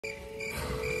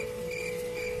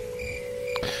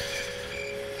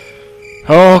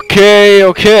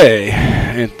Okej.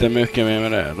 Inte mycket mer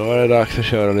med det. Då är det dags att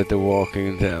köra lite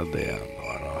Walking Dead igen.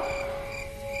 Då.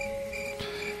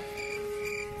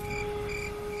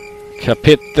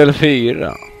 Kapitel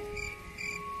 4.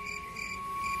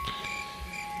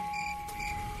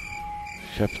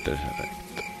 Chapter select.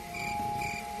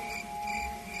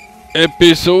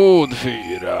 Episod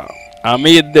 4.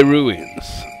 Amid the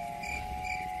ruins.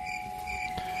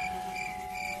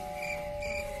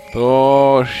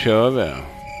 Då kör vi.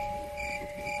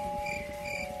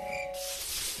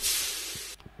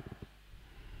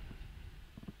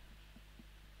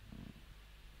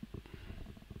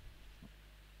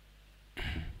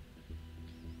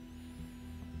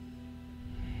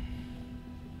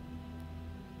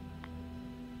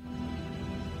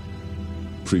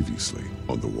 Previously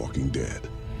on The Walking Dead.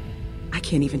 I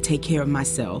can't even take care of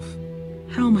myself.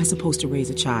 How am I supposed to raise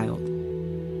a child?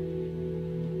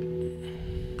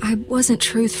 I wasn't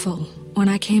truthful when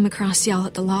I came across y'all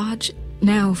at the lodge.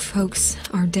 Now folks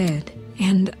are dead,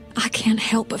 and I can't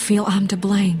help but feel I'm to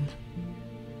blame.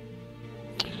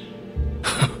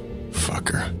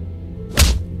 Fucker.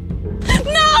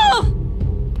 No!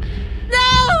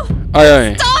 No!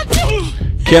 Aj. Stop me!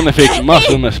 Kenny fick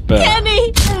massor med spö.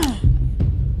 Kenny!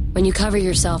 When you cover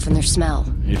yourself in their smell,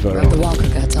 You rub thought the walker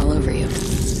guts all over you.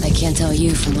 They can't tell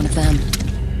you from one of them.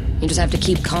 You just have to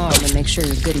keep calm and make sure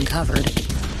you're good and covered.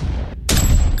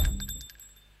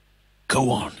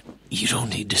 Go on. You don't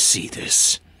need to see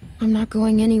this. I'm not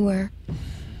going anywhere.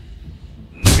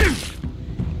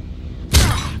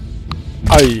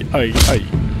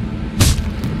 Aj.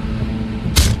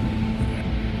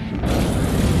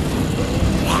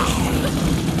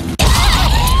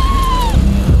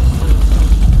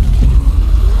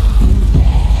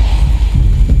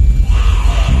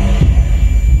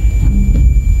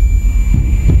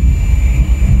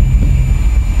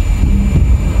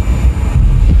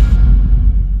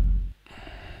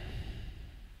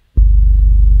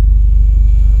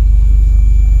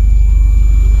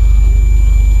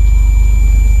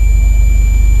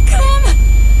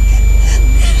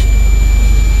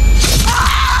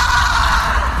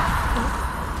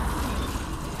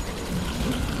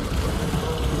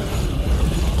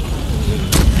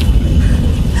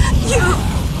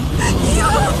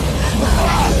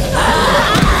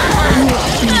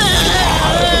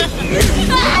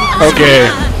 Okay.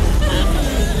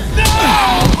 No!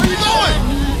 Where you going?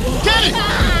 Get it!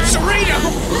 Serena!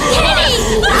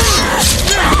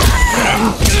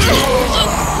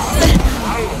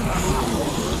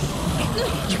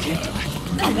 You can't die.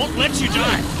 I won't let you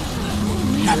die.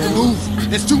 You have to move.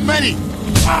 There's too many.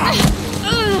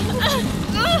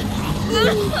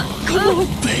 Come on,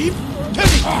 babe.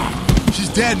 Kenny! She's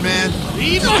dead, man.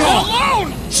 Leave her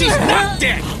alone! She's not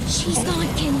dead! She's gone,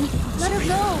 Kenny. Let her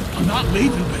go. I'm not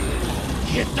leaving, baby.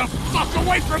 Get the fuck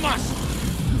away from us!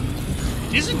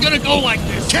 It isn't gonna go like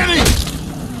this. Kenny!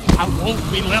 I won't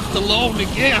be left alone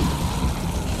again.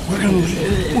 We're gonna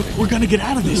leave. We're gonna get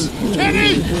out of this.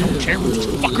 Kenny! I don't care what these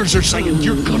fuckers are saying.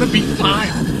 You're gonna be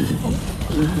fine.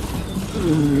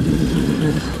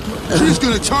 She's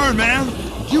gonna turn, man.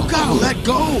 You gotta let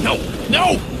go. No!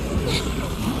 No!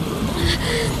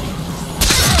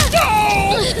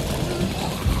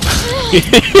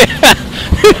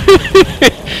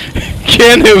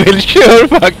 Kenny will sure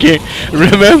fucking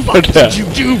remember What that. did you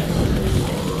do?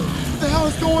 What the hell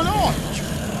is going on?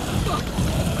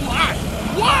 Why?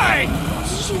 Why?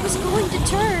 She was going to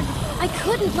turn. I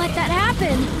couldn't let that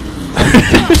happen.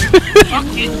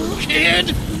 Fucking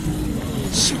kid!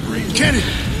 Serena. Kenny!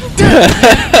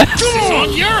 This is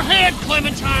on your head,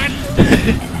 Clementine!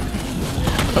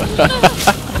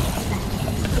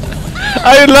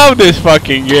 I love this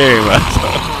fucking game.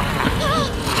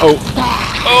 Oh.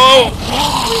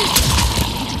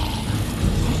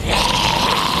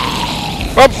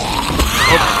 Up.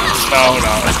 No.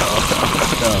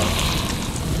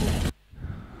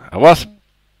 I was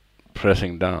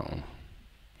pressing down.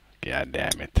 God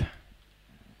damn it.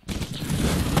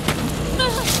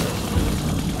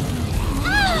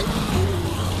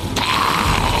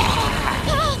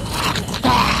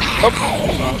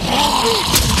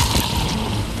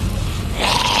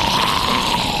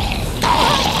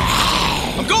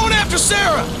 I'm going after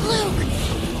Sarah!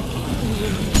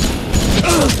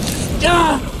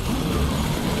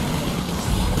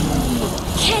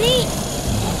 Kenny?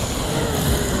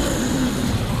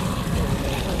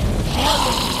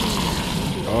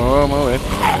 Oh, move it.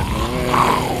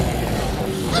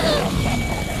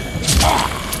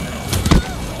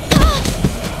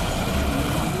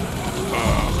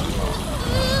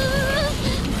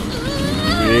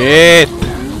 Shit!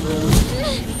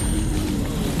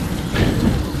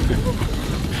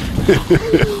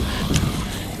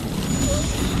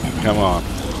 Come on.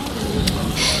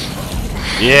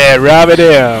 Yeah, rub it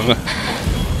in.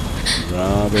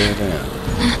 Rub it in.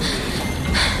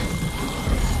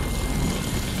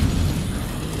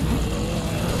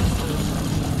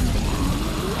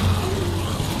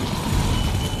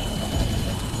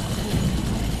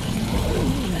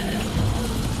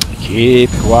 Keep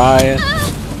quiet.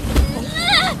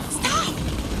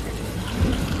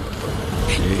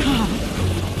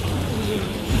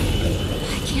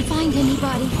 I can't find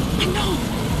anybody. I know.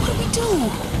 What do we do?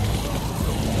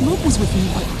 Luke was with me,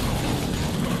 but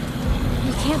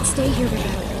We can't stay here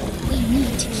forever. We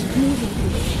need to keep moving.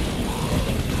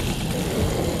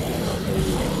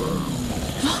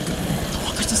 look, the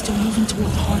walkers are still moving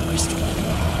toward the hardware store.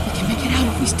 We can make it out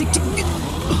if we stick together.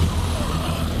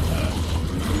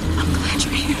 I'm glad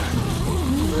you're here.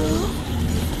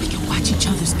 We can watch each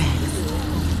other's backs.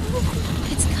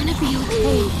 It's gonna be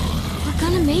okay. We're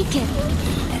gonna make it.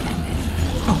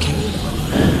 Okay.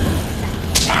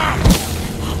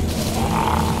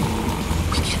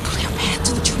 We can clear a path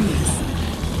to the trees.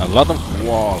 A lot of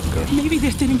walkers. Maybe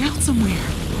they're thinning out somewhere.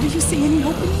 Do you see any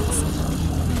openings?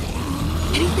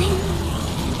 Anything?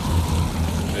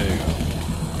 There you go.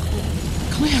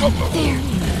 Clem. There.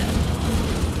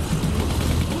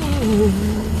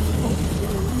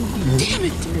 Damn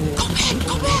it! Go back!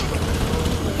 Go back!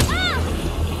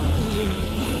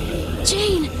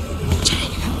 Jane!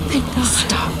 Jane, thank God.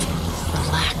 Stop.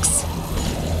 Relax.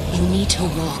 You need to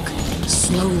walk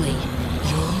slowly.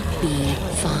 You'll be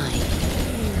fine.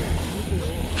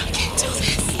 I can't do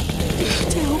this.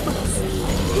 To help us.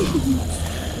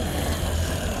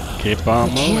 Keep on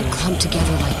We moving. can't clump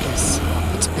together like this.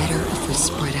 It's better if we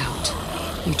spread out.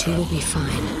 You two will be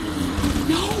fine.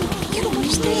 No, you don't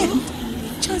understand.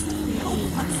 Just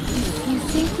help us. You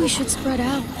think we should spread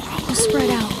out? We'll spread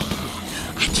out.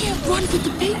 I can't run with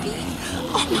the baby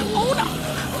on my own.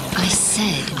 I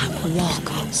said walk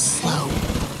slow.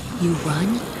 You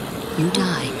run, you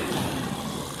die.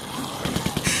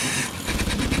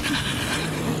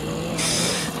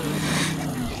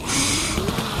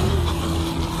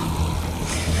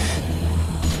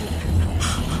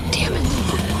 Damn it.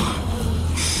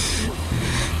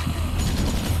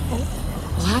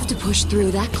 We'll have to push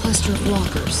through that cluster of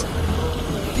walkers.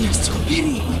 There's so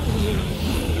many.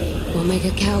 We'll make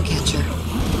a cow catcher.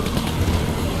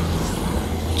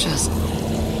 Just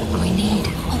we need.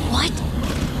 A what?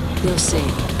 You'll see.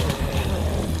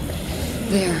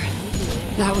 There.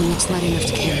 That one looks light enough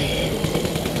to carry.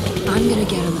 I'm gonna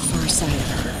get on the far side of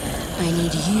her. I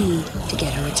need you to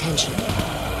get her attention.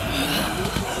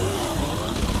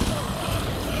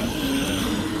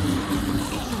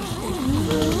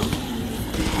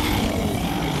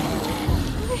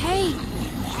 Hey!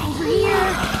 Over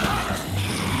here!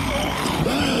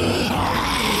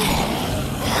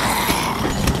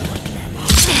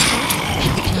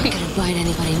 You're not gonna bite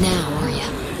anybody now, are you?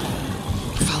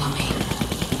 Follow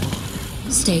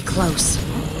me. Stay close.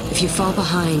 If you fall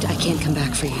behind, I can't come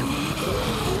back for you.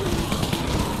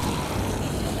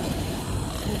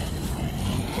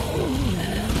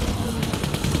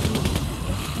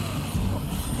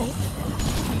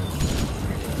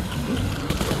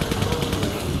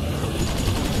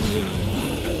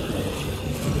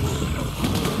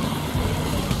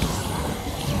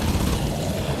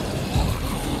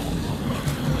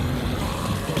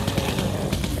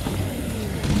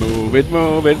 Move it,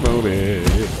 move it, move it.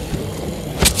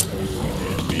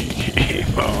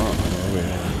 Keep on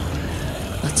moving.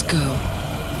 Let's go.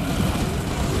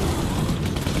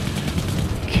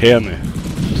 Kenny.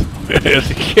 Where's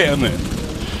Kenny?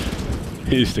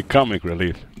 He's the comic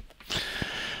relief.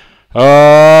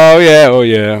 Oh yeah, oh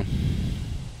yeah.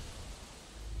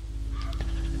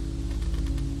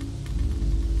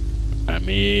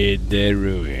 Amid the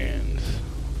ruins.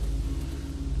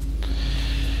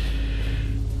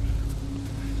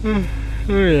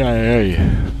 Ay, ay,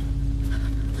 ay.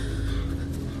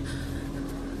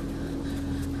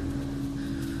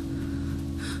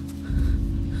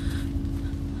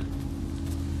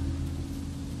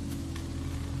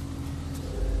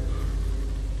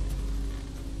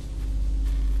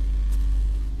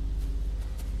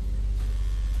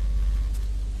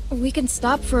 We can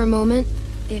stop for a moment,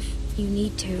 if you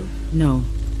need to. No.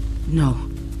 No.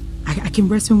 I can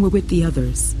rest when we're with the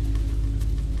others.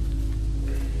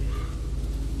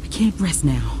 I can't rest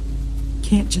now.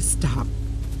 Can't just stop.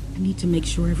 I need to make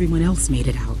sure everyone else made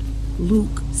it out.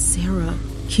 Luke, Sarah,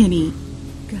 Kenny.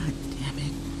 God damn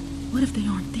it. What if they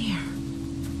aren't there?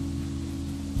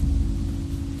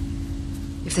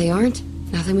 If they aren't,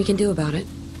 nothing we can do about it.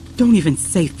 Don't even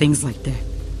say things like that.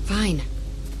 Fine.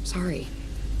 Sorry.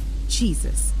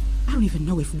 Jesus. I don't even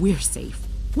know if we're safe.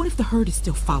 What if the herd is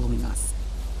still following us?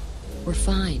 We're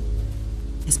fine.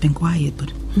 It's been quiet, but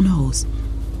who knows?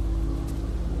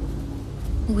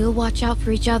 We'll watch out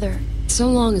for each other. So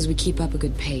long as we keep up a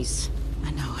good pace.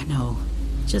 I know.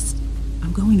 Just,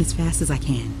 I'm going as fast as I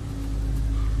can.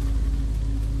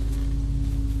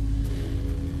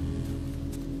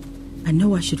 I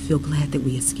know I should feel glad that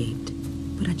we escaped,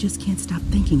 but I just can't stop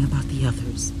thinking about the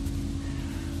others.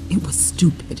 It was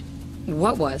stupid.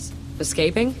 What was?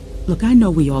 Escaping? Look, I know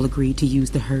we all agreed to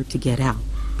use the herd to get out,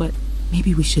 but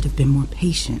maybe we should have been more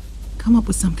patient. Come up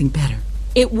with something better.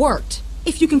 It worked.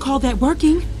 If you can call that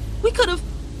working, we could have...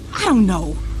 I don't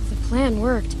know. The plan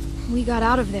worked. We got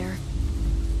out of there.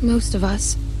 Most of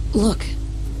us. Look,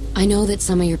 I know that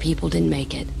some of your people didn't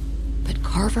make it, but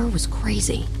Carver was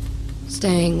crazy.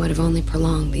 Staying would have only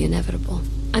prolonged the inevitable.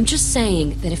 I'm just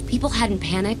saying that if people hadn't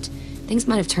panicked, things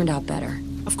might have turned out better.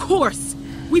 Of course!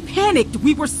 We panicked!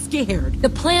 We were scared! The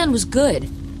plan was good.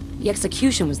 The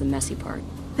execution was the messy part.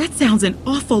 That sounds an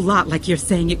awful lot like you're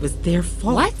saying it was their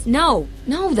fault. What? No,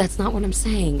 that's not what I'm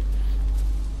saying.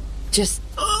 Just...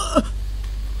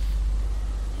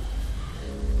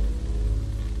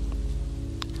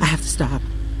 I have to stop.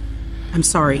 I'm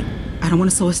sorry. I don't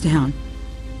want to slow us down.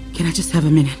 Can I just have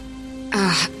a minute?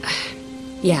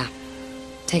 Yeah.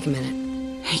 Take a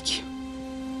minute. Thank you.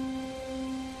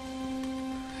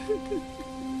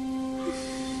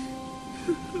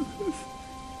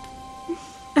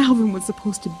 Alvin was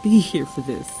supposed to be here for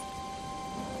this.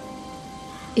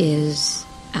 Is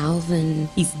Alvin...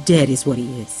 He's dead is what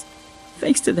he is.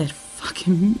 Thanks to that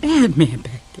fucking madman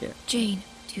back there. Jane,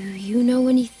 do you know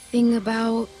anything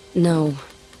about... No,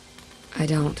 I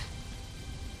don't.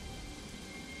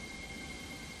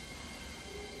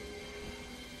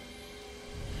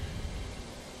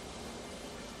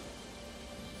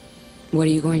 What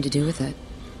are you going to do with it?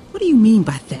 What do you mean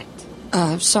by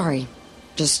that? Sorry.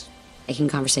 Just making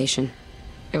conversation.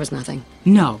 There was nothing.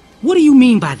 No. What do you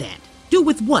mean by that? Do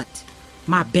with what?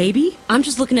 My baby? I'm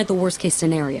just looking at the worst case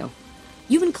scenario.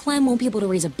 You and Clem won't be able to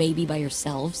raise a baby by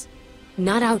yourselves.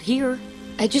 Not out here.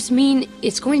 I just mean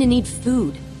it's going to need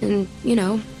food and,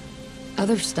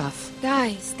 other stuff.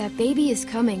 Guys, that baby is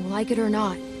coming, like it or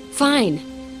not. Fine.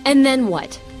 And then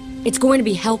what? It's going to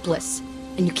be helpless,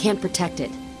 and you can't protect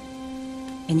it.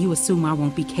 And you assume I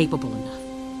won't be capable enough.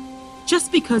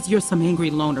 Just because you're some angry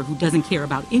loner who doesn't care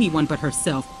about anyone but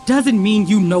herself doesn't mean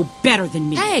you know better than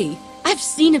me. Hey, I've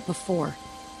seen it before.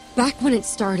 Back when it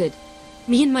started,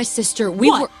 me and my sister,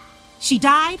 we were... She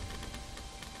died?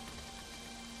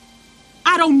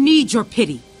 I don't need your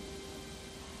pity.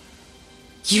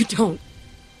 You don't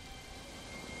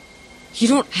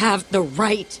have the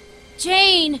right.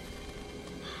 Jane!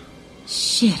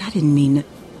 Shit, I didn't mean it.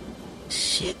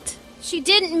 Shit. She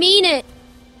didn't mean it.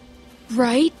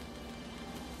 Right?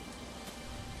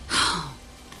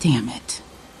 Damn it.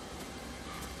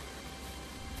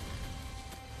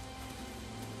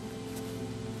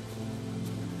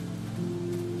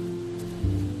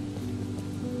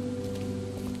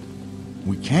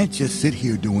 We can't just sit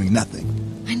here doing nothing.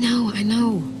 I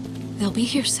know. They'll be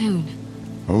here soon.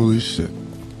 Holy shit.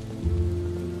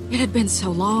 It had been so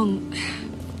long.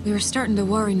 We were starting to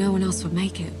worry no one else would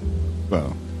make it.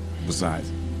 Well,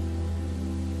 besides.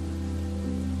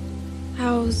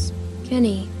 How's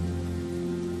Kenny?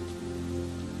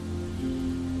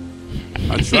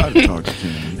 I tried to talk to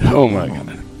Kenny. Oh my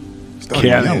god. Started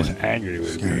Ken yelling. is angry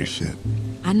with Scary me. shit.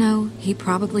 I know he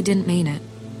probably didn't mean it,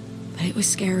 but it was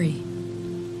scary.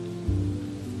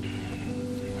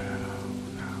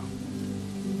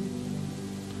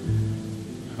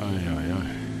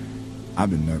 I've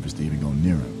been nervous to even go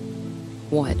near him.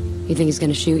 What? You think he's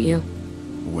gonna shoot you?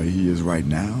 The way he is right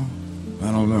now?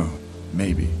 I don't know.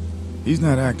 Maybe. He's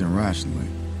not acting rationally.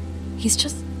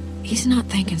 He's not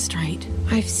thinking straight.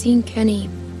 I've seen Kenny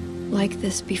like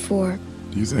this before.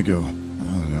 Do you think he'll, I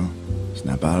don't know,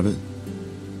 snap out of it?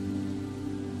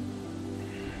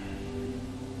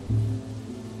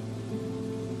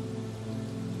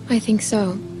 I think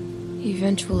so.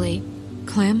 Eventually.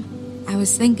 Clem, I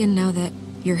was thinking now that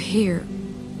you're here,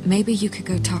 maybe you could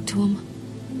go talk to him.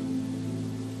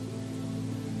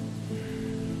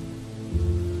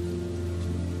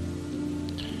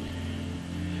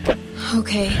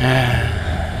 Okay.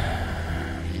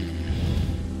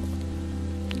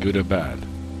 Good or bad?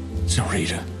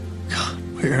 Sarita, God,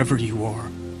 wherever you are,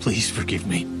 please forgive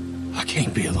me. I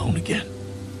can't be alone again.